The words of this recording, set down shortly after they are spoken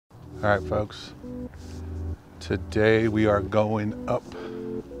All right, folks. Today we are going up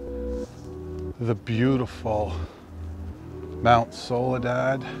the beautiful Mount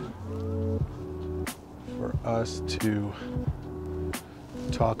Soledad for us to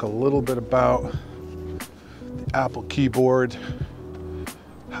talk a little bit about the Apple keyboard,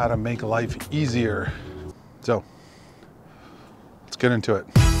 how to make life easier. So let's get into it.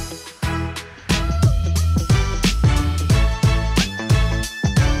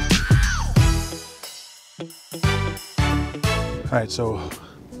 All right, so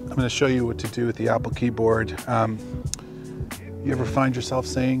I'm going to show you what to do with the Apple keyboard. You ever find yourself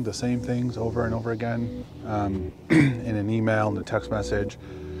saying the same things over and over again in an email, in a text message,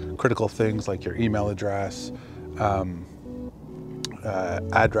 critical things like your email address,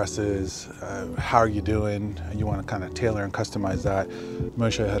 addresses, how are you doing? You want to kind of tailor and customize that. I'm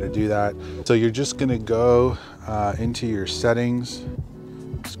going to show you how to do that. So you're just going to go into your settings.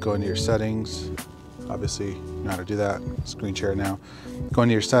 Just go into your settings. Obviously, you know how to do that. Screen share now. Go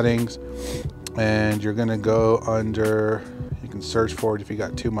into your settings, and you're gonna go under, you can search for it if you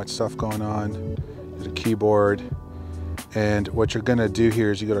got too much stuff going on. There's a keyboard. And what you're gonna do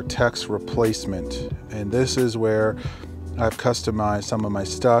here is you go to text replacement. And this is where I've customized some of my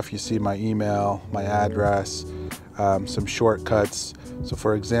stuff. You see my email, my address, some shortcuts. So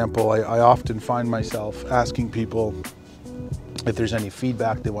for example, I often find myself asking people if there's any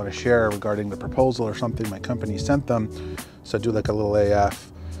feedback they want to share regarding the proposal or something my company sent them. So I do like a little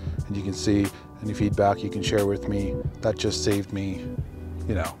AF, and you can see any feedback you can share with me. That just saved me,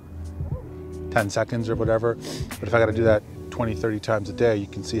 10 seconds or whatever. But if I got to do that 20, 30 times a day, you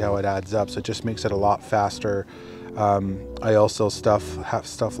can see how it adds up. So it just makes it a lot faster. I also have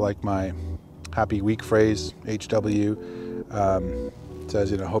stuff like my happy week phrase, HW.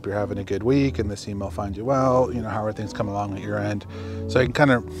 Says, hope you're having a good week, and this email finds you well. How are things coming along at your end? So I can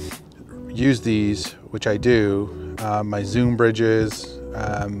kind of use these, which I do, my Zoom bridges,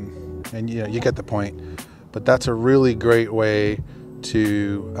 and you get the point. But that's a really great way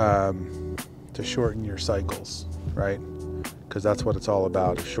to shorten your cycles, right? Because that's what it's all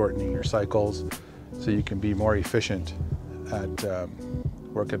about, is shortening your cycles, so you can be more efficient at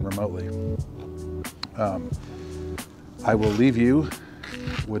working remotely. I will leave you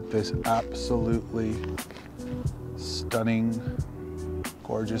with this absolutely stunning,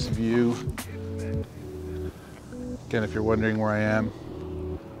 gorgeous view. Again, if you're wondering where I am,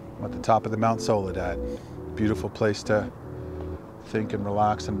 I'm at the top of the Mount Soledad. Beautiful place to think and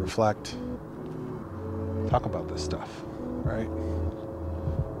relax and reflect. Talk about this stuff, right?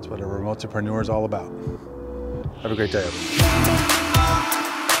 That's what a remote entrepreneur is all about. Have a great day, everyone.